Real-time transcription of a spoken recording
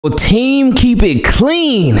Well, team, keep it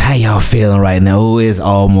clean. How y'all feeling right now? Oh, it's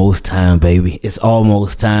almost time, baby. It's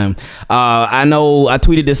almost time. I know I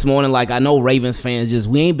tweeted this morning, like, I know Ravens fans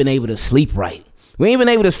we ain't been able to sleep right. We ain't been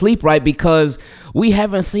able to sleep right because we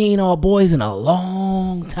haven't seen our boys in a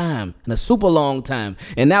long time, in a super long time.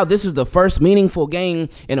 And now this is the first meaningful game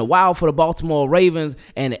in a while for the Baltimore Ravens,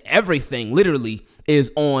 and everything literally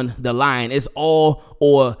is on the line. It's all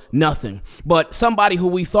or nothing. But somebody who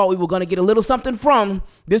we thought we were going to get a little something from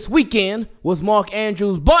this weekend was Mark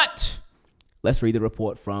Andrews. But let's read the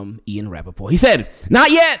report from Ian Rappaport. He said,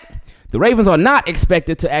 "Not yet. The Ravens are not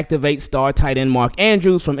expected to activate star tight end Mark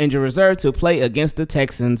Andrews from injured reserve to play against the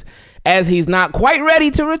Texans, as he's not quite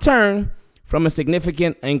ready to return from a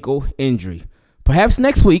significant ankle injury. Perhaps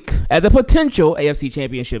next week, as a potential AFC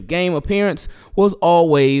Championship game appearance was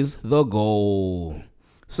always the goal."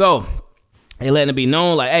 So they letting it be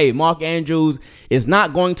known, like, hey, Mark Andrews is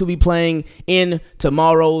not going to be playing in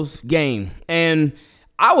tomorrow's game. And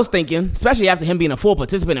I was thinking, especially after him being a full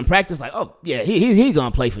participant in practice, like, oh, yeah, he's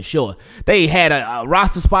going to play for sure. They had a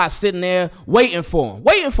roster spot sitting there waiting for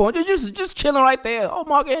him, just chilling right there. Oh,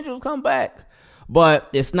 Mark Andrews, come back. But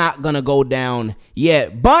it's not going to go down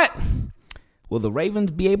yet. But will the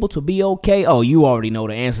Ravens be able to be okay? Oh, you already know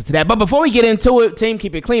the answer to that. But before we get into it, team,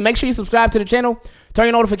 keep it clean. Make sure you subscribe to the channel, turn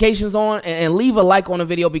your notifications on, and leave a like on the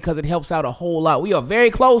video because it helps out a whole lot. We are very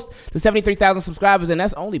close to 73,000 subscribers, and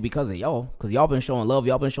that's only because of y'all, because y'all been showing love.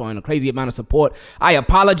 Y'all been showing a crazy amount of support. I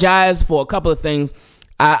apologize for a couple of things.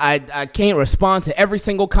 I can't respond to every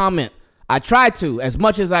single comment. I try to as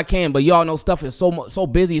much as I can, but y'all know stuff is so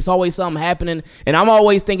busy. It's always something happening, and I'm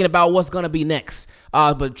always thinking about what's going to be next.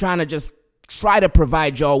 But trying to just try to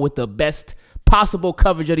provide y'all with the best possible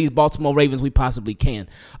coverage of these Baltimore Ravens we possibly can.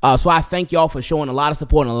 So I thank y'all for showing a lot of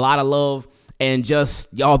support and a lot of love, and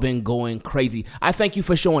just y'all been going crazy. I thank you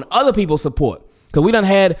for showing other people support, because we done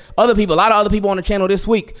had other people, a lot of other people on the channel this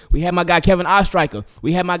week. We had my guy Kevin Ostreicher.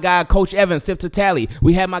 We had my guy Coach Evans, Sip to Tally.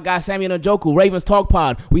 We had my guy Samuel Njoku, Ravens Talk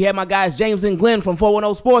Pod. We had my guys James and Glenn from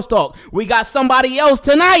 410 Sports Talk. We got somebody else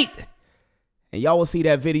tonight, and y'all will see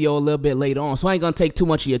that video a little bit later on. So I ain't going to take too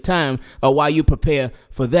much of your time while you prepare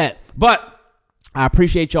for that. But I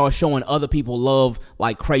appreciate y'all showing other people love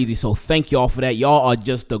like crazy. So thank y'all for that. Y'all are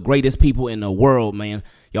just the greatest people in the world, man.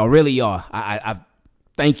 Y'all really are. I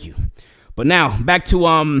thank you. But now back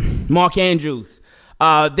to Mark Andrews.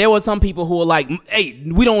 There were some people who were like, hey,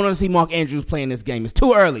 we don't want to see Mark Andrews playing this game. It's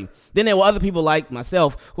too early. Then there were other people like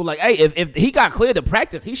myself who were like, hey, if he got cleared to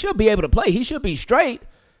practice, he should be able to play. He should be straight.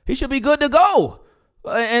 He should be good to go.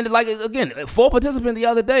 And like, again, full participant the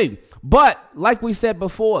other day. But like we said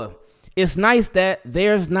before, it's nice that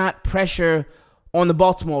there's not pressure on the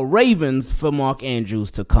Baltimore Ravens for Mark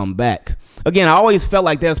Andrews to come back. Again, I always felt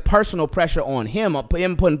like there's personal pressure on him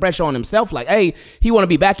putting pressure on himself. Like, hey, he want to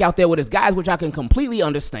be back out there with his guys, which I can completely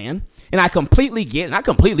understand, and I completely get, and I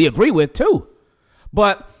completely agree with too.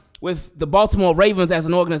 But with the Baltimore Ravens as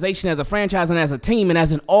an organization, as a franchise, and as a team, and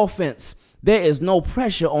as an offense, there is no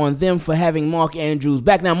pressure on them for having Mark Andrews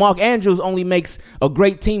back. Now, Mark Andrews only makes a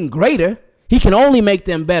great team greater. He can only make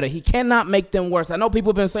them better. He cannot make them worse. I know people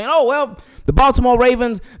have been saying, oh, well, the Baltimore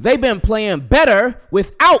Ravens, they've been playing better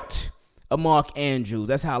without a Mark Andrews.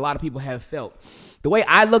 That's how a lot of people have felt. The way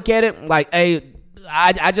I look at it, like, hey,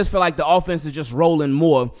 I just feel like the offense is just rolling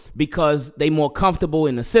more because they more comfortable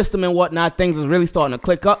in the system and whatnot. Things is really starting to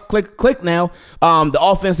click now. The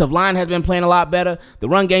offensive line has been playing a lot better. The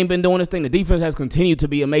run game been doing this thing. The defense has continued to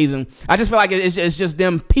be amazing. I just feel like it's just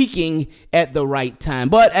them peaking at the right time.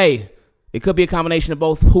 But, hey, it could be a combination of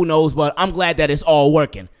both. Who knows? But I'm glad that it's all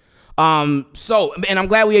working. And I'm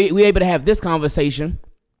glad we able to have this conversation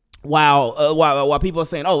while people are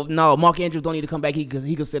saying, oh, no, Mark Andrews don't need to come back because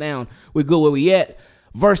he could sit down. We're good where we at.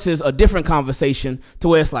 Versus a different conversation to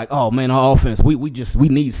where it's like, oh, man, our offense, we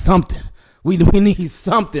need something. We need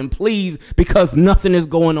something, please, because nothing is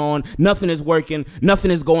going on. Nothing is working.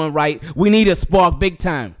 Nothing is going right. We need a spark big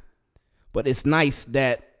time. But it's nice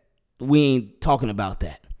that we ain't talking about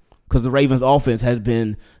that, because the Ravens offense has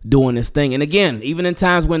been doing this thing. And again, even in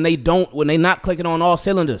times when they not clicking on all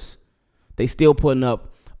cylinders, they still putting up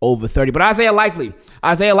over 30. But Isaiah Likely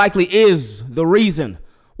is the reason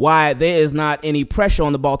why there is not any pressure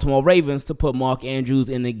on the Baltimore Ravens to put Mark Andrews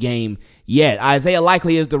in the game yet. Isaiah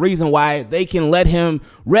Likely is the reason why they can let him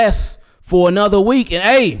rest for another week. And,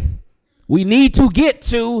 hey, we need to get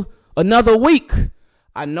to another week.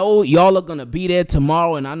 I know y'all are going to be there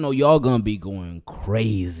tomorrow, and I know y'all going to be going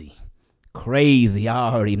crazy. Crazy.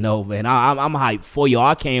 I already know, man. I'm hyped for y'all.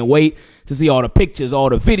 I can't wait to see all the pictures, all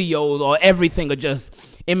the videos, or everything of just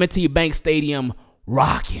M&T Bank Stadium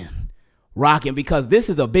rocking. rocking, because this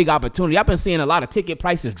is a big opportunity. I've been seeing a lot of ticket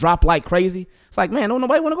prices drop like crazy. It's like, man, don't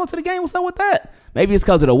nobody want to go to the game. What's up with that? Maybe it's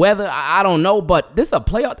because of the weather. I don't know, but this is a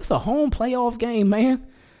playoff. This is a home playoff game, man.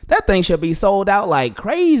 That thing should be sold out like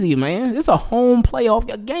crazy, man. It's a home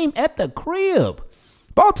playoff game at the crib.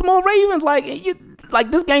 Baltimore Ravens,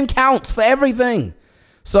 like this game counts for everything.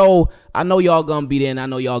 So I know y'all gonna be there, and I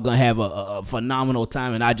know y'all gonna have a phenomenal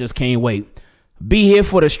time, and I just can't wait. Be here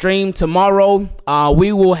for the stream tomorrow.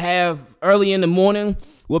 We will have early in the morning.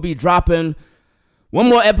 We'll be dropping one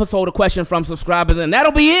more episode of Question from Subscribers, and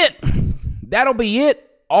that'll be it. That'll be it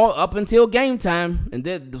all up until game time, and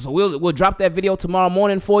then so we'll drop that video tomorrow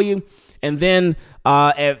morning for you, and then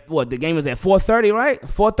the game is at 4:30, right?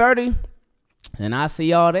 4:30, and I'll see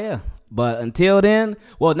y'all there. But until then,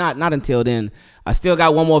 well, not until then. I still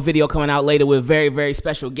got one more video coming out later with very, very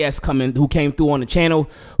special guests who came through on the channel,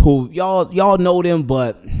 who y'all know them,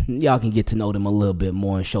 but y'all can get to know them a little bit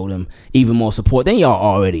more and show them even more support than y'all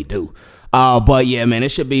already do. But yeah, man,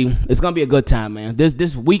 it's gonna be a good time, man.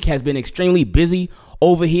 This week has been extremely busy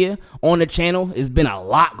over here on the channel. It's been a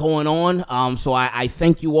lot going on. So I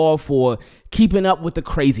thank you all for keeping up with the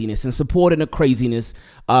craziness and supporting the craziness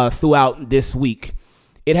throughout this week.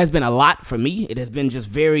 It has been a lot for me. It has been just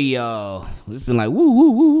very, it's been like, woo,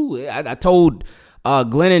 woo, woo. I told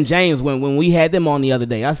Glenn and James when we had them on the other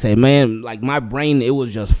day, I said, man, like my brain, it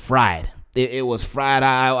was just fried. It was fried.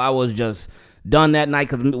 I was just done that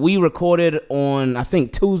night, because we recorded on, I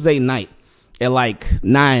think, Tuesday night at like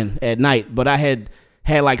 9 at night. But I had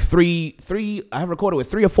like I recorded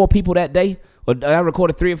with 3 or 4 people that day. Or I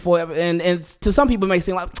recorded 3 or 4. And to some people it may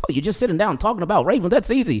seem like, oh, you're just sitting down talking about Ravens.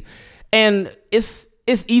 That's easy. And it's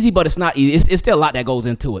easy, but it's not easy. It's still a lot that goes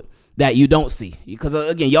into it that you don't see. Because,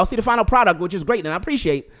 again, y'all see the final product, which is great, and I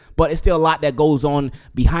appreciate, but it's still a lot that goes on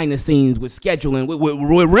behind the scenes with scheduling,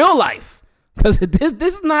 with real life. Because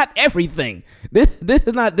this is not everything. This is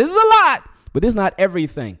a lot, but this is not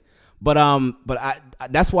everything. But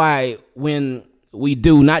that's why when we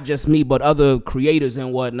do, not just me, but other creators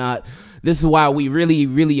and whatnot, this is why we really,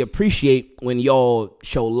 really appreciate when y'all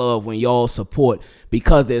show love, when y'all support,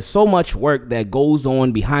 because there's so much work that goes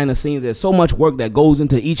on behind the scenes. There's so much work that goes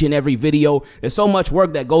into each and every video. There's so much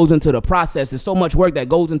work that goes into the process. There's so much work that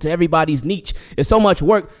goes into everybody's niche. There's so much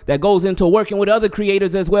work that goes into working with other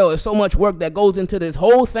creators as well. There's so much work that goes into this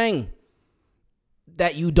whole thing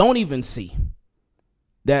that you don't even see.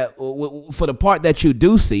 That for the part that you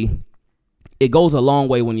do see, it goes a long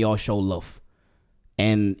way when y'all show love.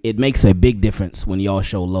 And it makes a big difference when y'all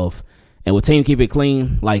show love. And with Team Keep It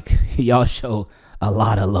Clean, like, y'all show a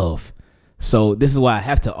lot of love. So this is why I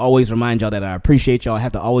have to always remind y'all that I appreciate y'all. I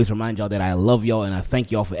have to always remind y'all that I love y'all, and I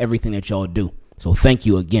thank y'all for everything that y'all do. So thank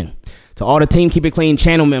you again. To all the Team Keep It Clean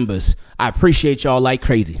channel members, I appreciate y'all like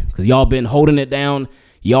crazy, because y'all been holding it down.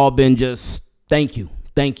 Y'all been just, thank you.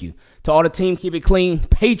 Thank you. To all the Team Keep It Clean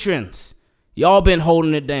patrons, y'all been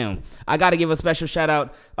holding it down. I got to give a special shout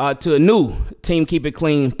out to a new Team Keep It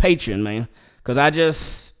Clean patron, man.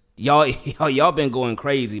 Because y'all been going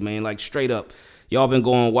crazy, man. Like, straight up. Y'all been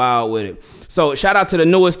going wild with it. So shout out to the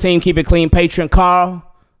newest Team Keep It Clean patron, Carl.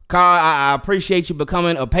 Carl, I appreciate you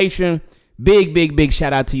becoming a patron. Big, big, big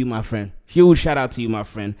shout out to you, my friend. Huge shout out to you, my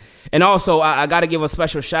friend. And also, I got to give a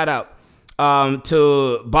special shout out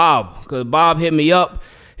to Bob. Because Bob hit me up.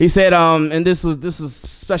 He said, and this was a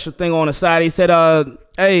special thing on the side. He said,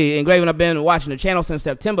 hey, Ingraven, I've been watching the channel since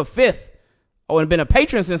September 5th. Oh, and been a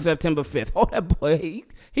patron since September 5th. Oh, that boy,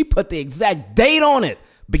 he put the exact date on it.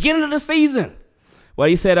 Beginning of the season. Well,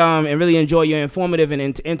 he said, and really enjoy your informative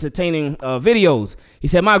and entertaining videos. He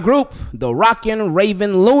said, my group, the Rockin'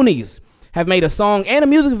 Raven Loonies, have made a song and a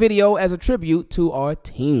music video as a tribute to our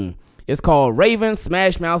team. It's called Raven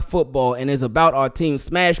Smash Mouth Football, and is about our team's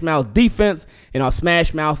Smash Mouth defense and our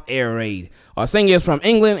Smash Mouth air raid. Our singer is from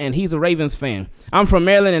England, and he's a Ravens fan. I'm from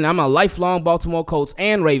Maryland, and I'm a lifelong Baltimore Colts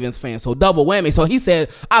and Ravens fan, so double whammy. So he said,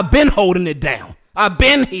 I've been holding it down. I've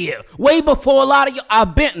been here. Way before a lot of you.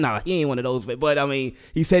 Nah, he ain't one of those, but I mean,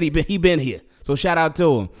 he said he been here. So shout out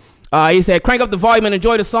to him. He said, crank up the volume and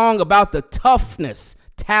enjoy the song about the toughness,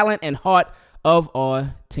 talent, and heart of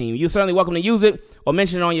our team. You're certainly welcome to use it or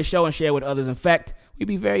mention it on your show and share with others. In fact, we'd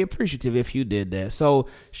be very appreciative if you did that. So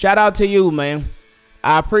shout out to you, man.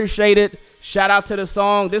 I appreciate it. Shout out to the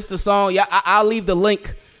song. This is the song. Yeah, I'll leave the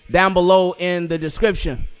link down below in the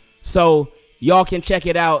description so y'all can check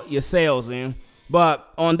it out yourselves, man.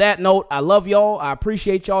 But on that note, I love y'all. I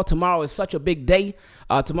appreciate y'all. Tomorrow is such a big day.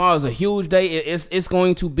 Tomorrow is a huge day. It's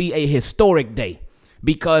going to be a historic day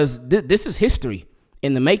because this is history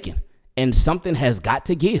in the making. And something has got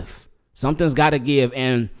to give. Something's got to give.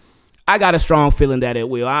 And I got a strong feeling that it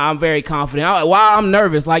will. I'm very confident. While I'm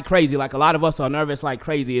nervous like crazy, like a lot of us are nervous like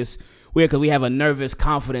crazy, it's weird because we have a nervous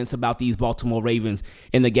confidence about these Baltimore Ravens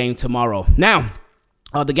in the game tomorrow. Now,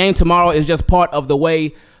 the game tomorrow is just part of the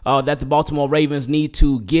way that the Baltimore Ravens need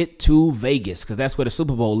to get to Vegas, because that's where the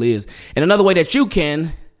Super Bowl is. And another way that you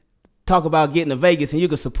can talk about getting to Vegas and you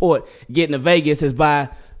can support getting to Vegas is by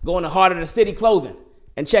going to Heart of the City Clothing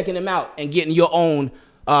and checking them out and getting your own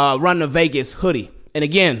Run to Vegas hoodie. And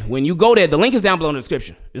again, when you go there, the link is down below in the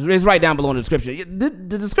description. It's right down below in the description. The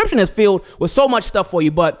description is filled with so much stuff for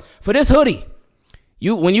you. But for this hoodie,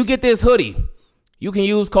 when you get this hoodie, you can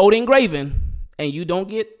use code Ingraven, and you don't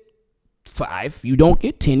get 5, you don't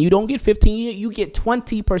get 10, you don't get 15, you get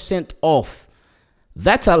 20% off.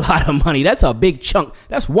 That's a lot of money. That's a big chunk.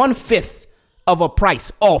 That's 1/5 of a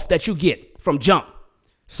price off that you get from jump.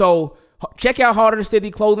 So check out Heart of the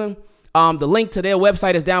City Clothing. The link to their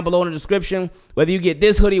website is down below in the description. Whether you get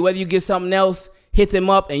this hoodie, whether you get something else, hit them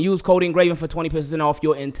up and use code Ingraven for 20% off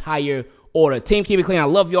your entire order. Team, keep it clean. I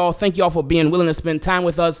love y'all. Thank y'all for being willing to spend time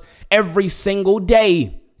with us every single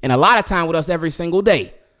day, and a lot of time with us every single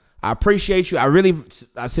day. I appreciate you.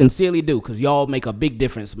 I sincerely do, because y'all make a big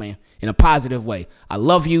difference, man, in a positive way. I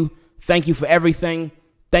love you. Thank you for everything.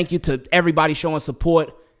 Thank you to everybody showing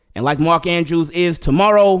support. And like Mark Andrews is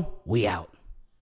tomorrow, we out.